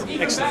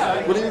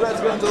Excellent. Would you like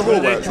to go into the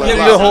hall where it's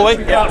Yeah, the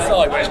hallway. Yeah,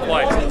 outside where it's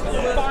quiet.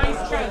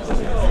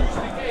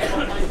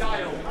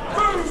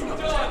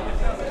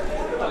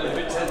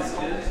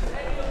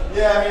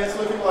 Yeah, I mean, it's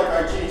looking like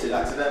I cheated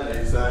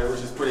accidentally, so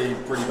which is pretty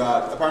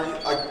bad. Apparently,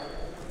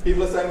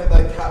 people are saying that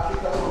their cap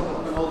kick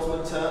on the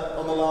penultimate turn,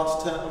 on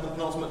the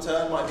penultimate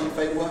turn, might be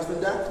fate worse than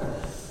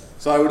death.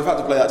 So I would have had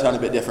to play that turn a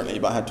bit differently,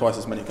 but I had twice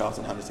as many cards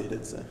in hand as he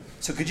did.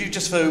 So could you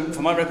just,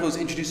 for my records,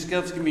 introduce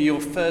yourself? Give me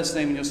your first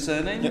name and your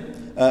surname.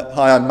 Yep.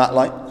 Hi, I'm Matt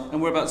Light. And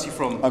whereabouts are you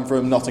from? I'm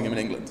from Nottingham in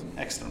England.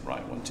 Excellent.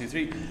 Right, 1, 2,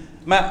 3.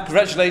 Matt,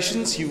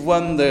 congratulations. You've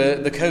won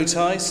the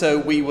Kotei. So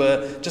we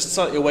were just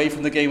slightly away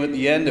from the game at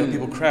the end. There were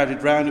people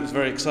crowded round. It was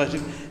very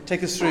exciting.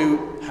 Take us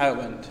through how it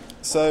went.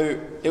 So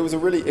it was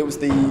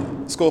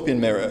the Scorpion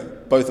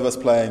Mirror, both of us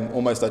playing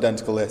almost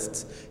identical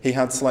lists. He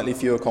had slightly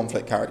fewer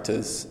conflict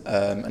characters,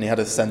 and he had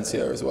a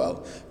Censure as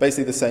well.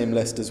 Basically the same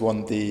list as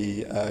won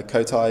the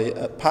Kotei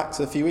at PAX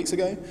a few weeks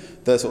ago.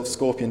 The sort of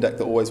Scorpion deck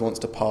that always wants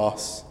to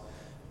pass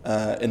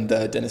in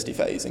the Dynasty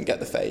phase and get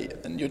the Fate,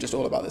 and you're just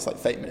all about this like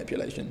Fate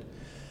manipulation.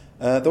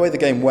 The way the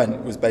game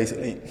went was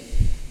basically...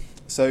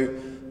 So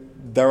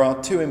there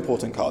are two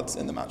important cards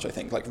in the match, I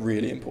think, like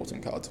really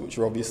important cards, which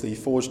are obviously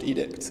Forged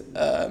Edict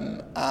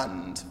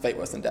and Fate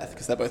Worse Than Death,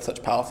 because they're both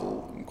such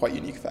powerful and quite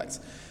unique effects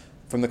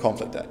from the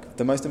conflict deck.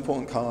 The most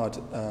important card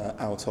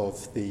out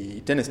of the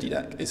Dynasty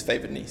deck is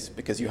Favoured Niece,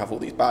 because you have all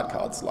these bad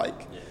cards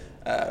like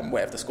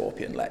Way of the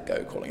Scorpion, Let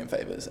Go, Calling in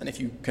Favours, and if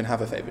you can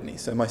have a Favoured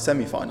Niece. So my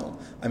semi-final,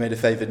 I made a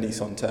Favoured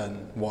Niece on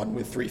turn 1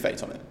 with 3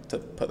 Fate on it, to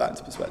put that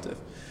into perspective.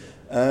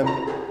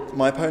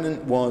 My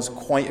opponent was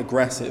quite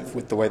aggressive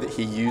with the way that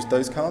he used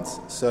those cards.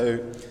 So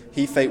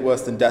he Fate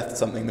Worse Than Death,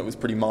 something that was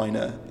pretty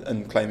minor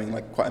and claiming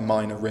like quite a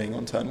minor ring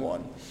on turn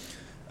 1.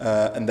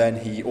 And then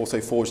he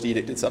also Forged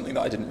Edicted something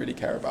that I didn't really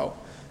care about,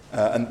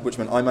 and which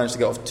meant I managed to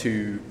get off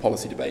 2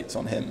 policy debates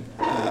on him.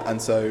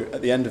 And so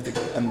at the end of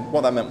and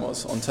what that meant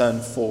was on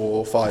turn 4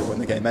 or 5 when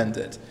the game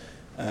ended,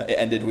 it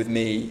ended with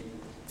me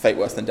Fate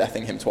Worse Than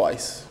Deathing him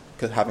twice,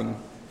 because having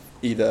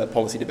either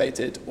policy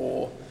debated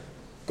or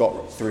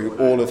got through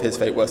all of his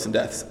Fate Worse Than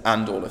Deaths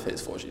and all of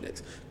his Forged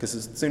Edicts. Because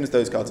as soon as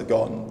those cards are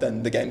gone,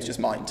 then the game's just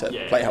mine to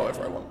play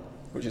however I want,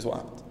 which is what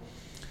happened.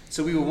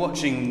 So we were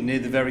watching near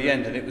the very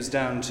end, and it was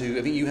down to,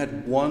 I think you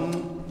had 1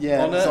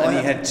 honour so and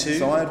he had 2.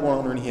 So I had 1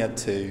 honour and he had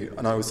 2,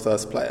 and I was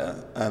first player.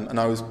 And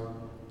I was,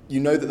 you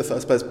know that the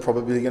first player's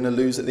probably going to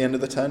lose at the end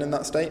of the turn in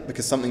that state,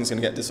 because something's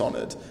going to get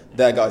dishonoured.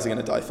 Their guys are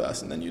going to die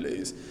first, and then you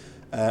lose.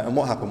 And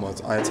what happened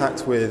was I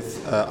attacked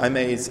with, I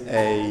made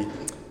a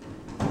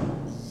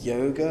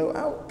Yogo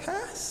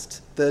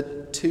Outcast,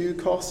 the 2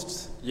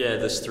 costs. Yeah,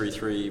 there's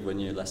 3/3 when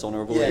you're less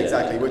honourable. Yeah,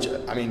 exactly. Which,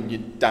 I mean,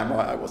 you're damn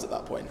right I was at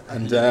that point.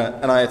 And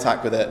I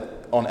attack with it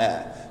on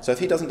air. So if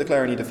he doesn't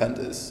declare any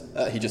defenders,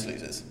 he just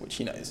loses, which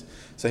he knows.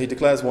 So he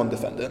declares 1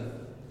 defender.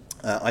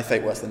 I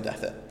Fate Worse Than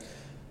Death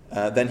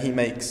it. Then he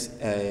makes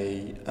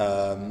a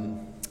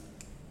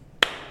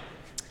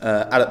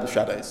Add Up the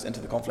Shadows into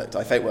the conflict.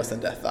 I Fate Worse Than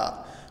Death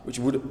that, which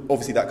would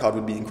obviously that card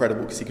would be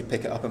incredible because he could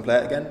pick it up and play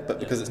it again, but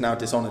because it's now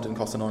dishonoured and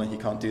costs an honour, he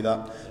can't do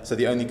that. So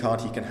the only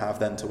card he can have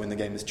then to win the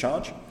game is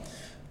Charge.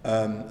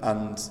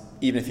 And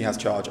even if he has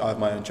Charge, I have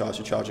my own Charge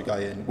to charge a guy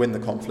in, win the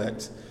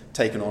conflict,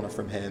 take an honour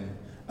from him,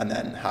 and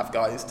then have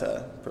guys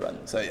to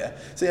prevent. So yeah,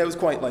 it was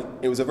quite like,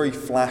 it was a very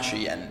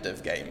flashy end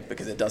of game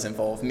because it does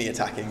involve me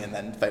attacking and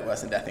then Fate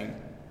Worse Than Deathing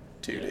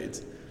 2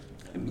 dudes.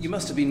 You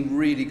must have been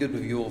really good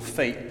with your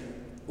Fate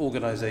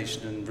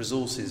organisation and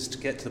resources to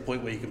get to the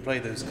point where you can play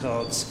those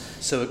cards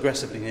so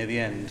aggressively near the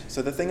end.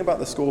 So the thing about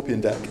the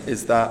Scorpion deck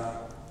is that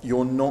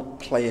you're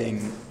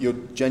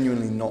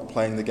genuinely not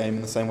playing the game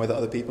in the same way that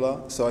other people are.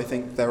 So I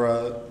think there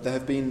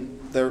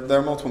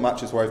are multiple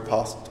matches where I've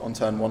passed on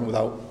turn 1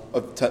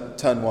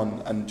 turn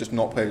 1 and just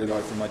not played a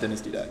guy from my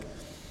Dynasty deck.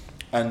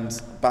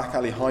 And Back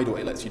Alley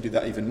Hideaway lets you do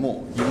that even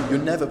more. You're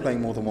never playing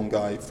more than 1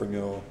 guy from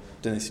your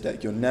Dynasty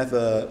deck. You're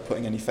never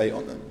putting any Fate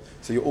on them.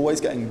 So you're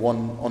always getting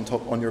 1 on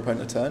top on your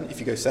opponent a turn.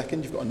 If you go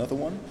second, you've got another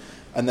 1.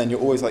 And then you're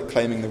always like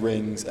claiming the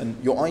rings. And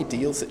your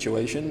ideal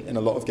situation in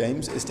a lot of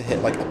games is to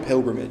hit like a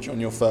pilgrimage on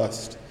your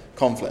first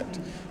conflict.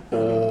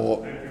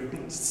 Or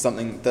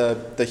something,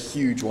 the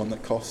huge one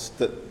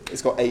that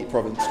it's got 8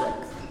 province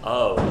strength.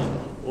 Oh.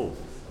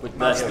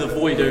 That's the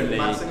void only.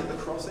 Massing at the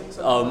crossing?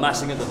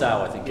 Massing at the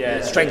Dow, I think.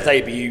 Yeah, strength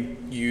 8, but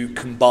you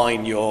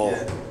combine your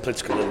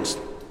political links.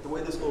 The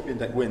way the Scorpion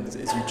deck wins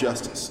is you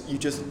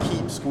just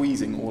keep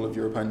squeezing all of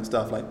your opponent's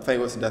stuff, like Fate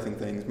Worse Than Deathing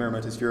things,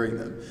 Miramoto's Furying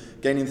them,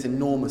 gaining this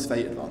enormous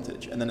Fate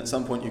advantage, and then at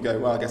some point you go,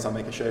 well, I guess I'll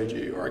make a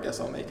Shoju, or I guess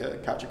I'll make a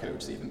Kachiko,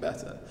 which is even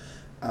better.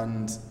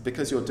 And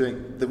because the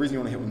reason you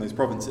want to hit one of those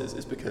provinces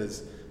is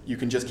because you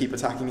can just keep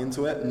attacking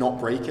into it, not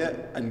break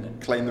it,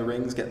 and claim the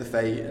rings, get the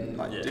Fate, and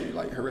do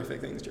like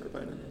horrific things to your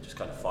opponent. Just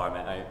kind of farm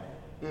it out.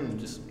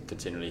 Just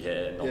continually hit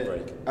it, not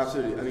break.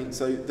 Absolutely. I mean,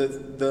 so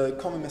the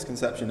common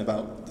misconception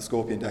about the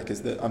Scorpion deck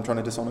is that I'm trying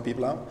to dishonour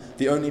people out.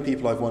 The only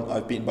people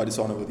I've beaten by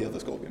dishonour were the other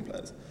Scorpion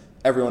players.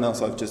 Everyone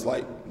else I've just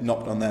like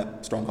knocked on their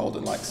stronghold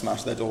and like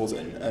smashed their doors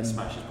in. And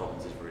smashes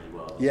provinces really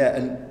well. Yeah,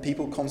 and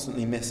people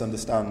constantly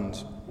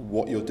misunderstand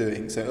what you're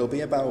doing. So it'll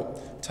be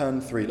about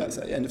turn 3, let's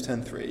say, end of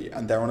turn 3,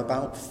 and they're on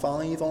about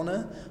 5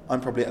 honour.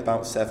 I'm probably at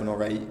about 7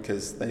 or 8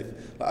 because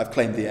I've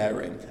claimed the air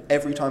ring.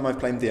 Every time I've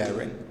claimed the air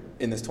ring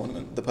in this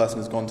tournament, the person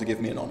has gone to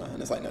give me an honour,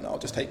 and it's like, no, I'll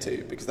just take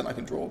 2 because then I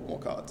can draw more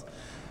cards.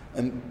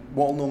 And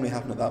what will normally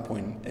happen at that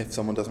point, if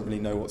someone doesn't really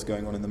know what's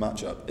going on in the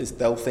matchup, is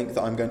they'll think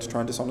that I'm going to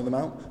try and dishonour them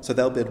out. So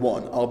they'll bid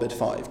 1, I'll bid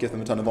 5, give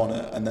them a ton of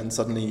honour, and then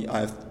suddenly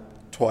I have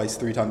twice,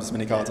 3 times as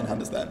many cards in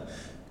hand as them.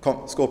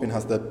 Scorpion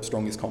has the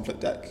strongest conflict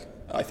deck,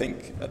 I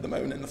think, at the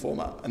moment in the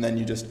format. And then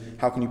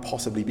how can you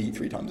possibly beat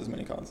 3 times as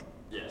many cards?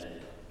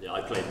 Yeah,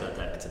 I played that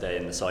deck today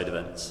in the side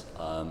events.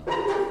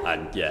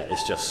 And yeah,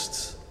 it's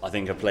just, I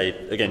think I played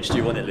against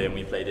you on it, Liam.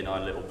 We played in our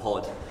little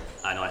pod.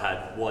 And I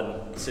had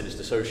 1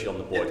 Sinister Soci on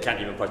the board, can't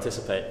even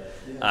participate,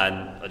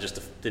 and I just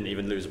didn't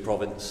even lose a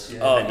province.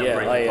 Back,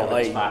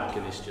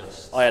 and it's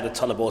just... I had a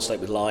ton of board state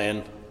with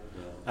Lion,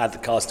 I had the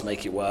cards to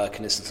make it work,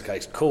 and this is the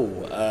case,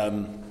 cool,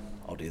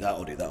 I'll do that.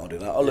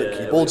 Oh look,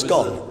 your board's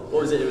gone.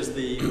 What was it? It was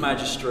the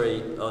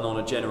Magistrate, an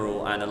Honor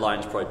General, and a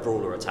Lion's Pride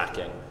Brawler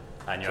attacking.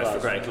 And you have for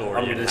Great Glory.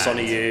 I'm going to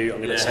dishonour you, I'm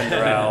going to send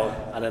her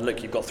out, and then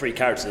look, you've got 3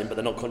 characters in, but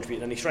they're not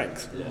contributing any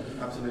strength. Yeah,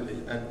 absolutely.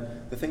 And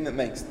the thing that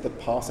makes the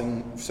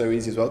passing so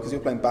easy as well, because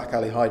you're playing back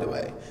alley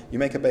hideaway, you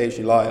make a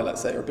Bayesian liar,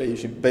 let's say, or a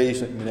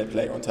Bayesian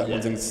manipulator on turn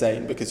 1's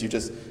insane because you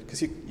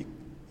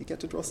get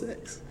to draw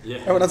 6. Yeah.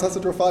 Everyone else has to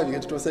draw 5, you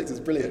get to draw 6, it's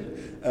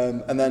brilliant.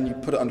 And then you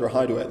put it under a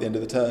hideaway at the end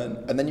of the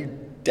turn, and then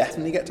you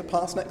definitely get to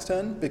pass next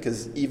turn,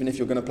 because even if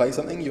you're going to play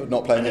something, you're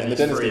not playing it in the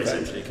dynasty phase.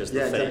 Essentially, because the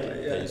fate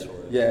pays for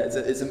it. Yeah,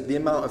 it's the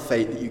amount of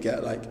fate that you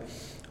get, like,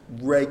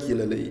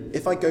 regularly.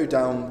 If I go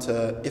down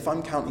to, if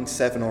I'm counting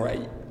 7 or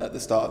 8 at the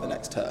start of the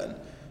next turn,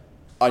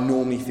 I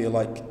normally feel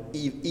like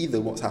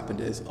either what's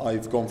happened is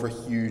I've gone for a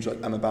huge,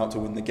 like, I'm about to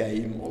win the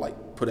game, or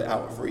like put it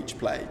out for each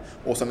play,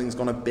 or something's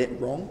gone a bit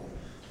wrong.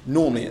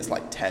 Normally it's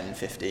like 10,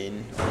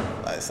 15,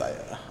 I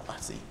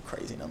see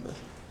crazy numbers.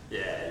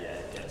 Yeah.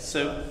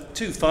 So,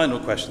 2 final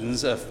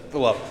questions.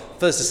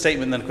 First a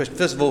statement, then a question.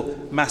 First of all,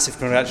 massive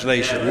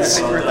congratulations.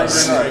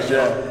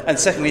 And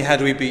secondly, how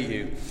do we beat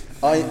you?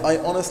 I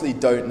honestly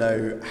don't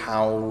know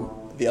how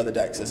the other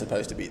decks are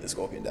supposed to beat the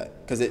Scorpion deck,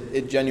 because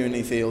it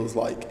genuinely feels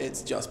like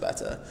it's just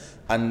better.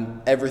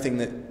 And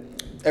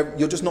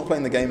you're just not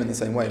playing the game in the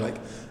same way. Like,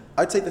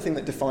 I'd say the thing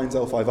that defines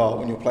L5R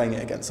when you're playing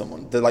it against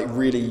someone, the like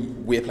really,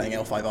 we're playing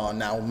L5R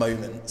now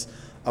moments,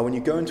 are when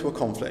you go into a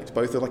conflict,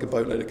 both are like a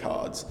boatload of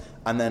cards,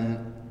 and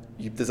then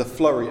there's a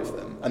flurry of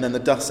them, and then the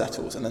dust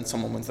settles, and then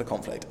someone wins the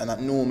conflict, and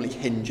that normally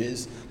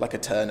hinges like a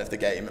turn of the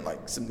game, and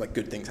like some like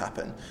good things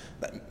happen.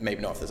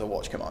 Maybe not if there's a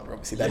watch commander,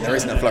 obviously, then there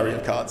isn't a flurry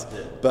of cards.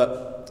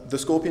 But the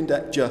Scorpion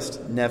deck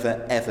just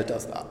never ever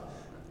does that.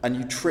 And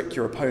you trick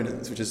your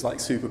opponents, which is like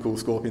super cool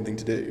Scorpion thing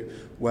to do,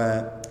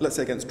 where, let's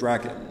say against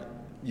Dragon,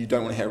 you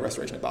don't want to hear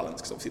Restoration of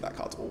Balance, because obviously that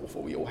card's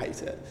awful, we all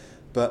hate it.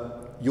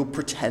 But you'll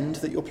pretend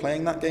that you're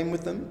playing that game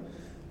with them.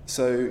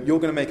 So you're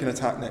going to make an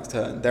attack next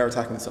turn, they're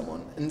attacking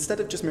someone. And instead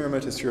of just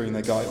Miromoto's Furying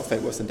their guy or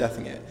Fate Worse Than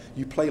Deathing it,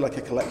 you play like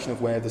a collection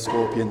of Way of the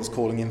Scorpions,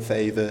 calling in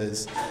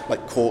favours,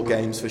 like court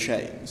games for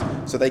shames.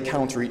 So they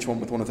counter each one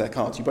with one of their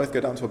cards. You both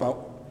go down to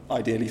about,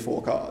 ideally,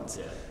 4 cards.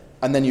 Yeah.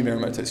 And then you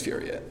Miromoto's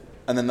Fury it.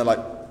 And then they're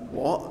like,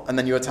 what? And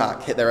then you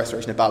attack, hit their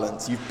Restoration of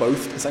Balance. You've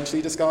both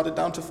essentially discarded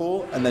down to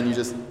 4, and then you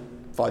just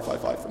 5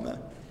 from there.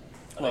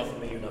 Well, for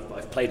me,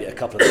 I've played it a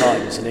couple of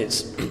times, and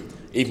it's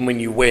even when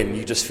you win,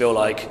 you just feel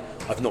like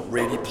I've not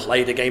really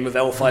played a game of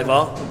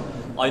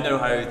L5R. I know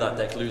how that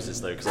deck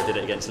loses though, because I did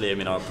it against Liam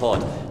in our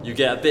pod. You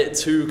get a bit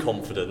too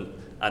confident,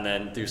 and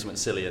then do something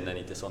silly, and then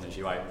he dishonours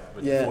you out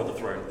before the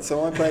throne.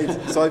 So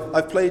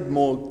I've played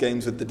more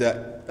games with the deck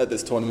at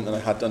this tournament than I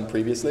had done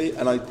previously,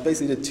 and I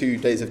basically did 2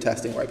 days of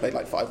testing where I played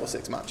like 5 or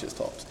 6 matches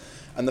tops.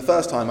 And the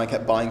first time I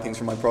kept buying things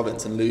from my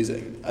province and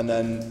losing, and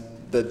then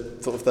the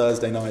sort of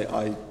Thursday night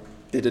I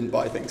didn't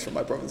buy things from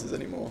my provinces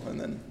anymore, and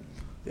then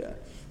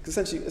because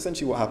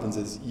essentially what happens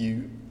is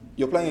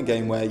you're playing a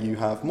game where you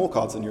have more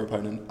cards than your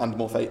opponent and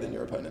more fate than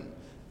your opponent,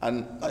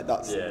 and like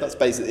that's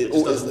basically it.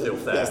 Doesn't feel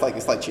fair. Yeah,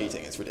 it's like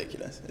cheating. It's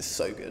ridiculous. It's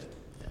so good.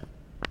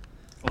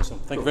 Awesome.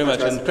 Thank you very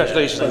much, and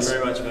congratulations. Thank you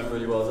very much, man.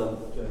 Really well done.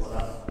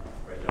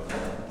 Great job.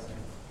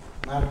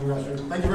 Thank you.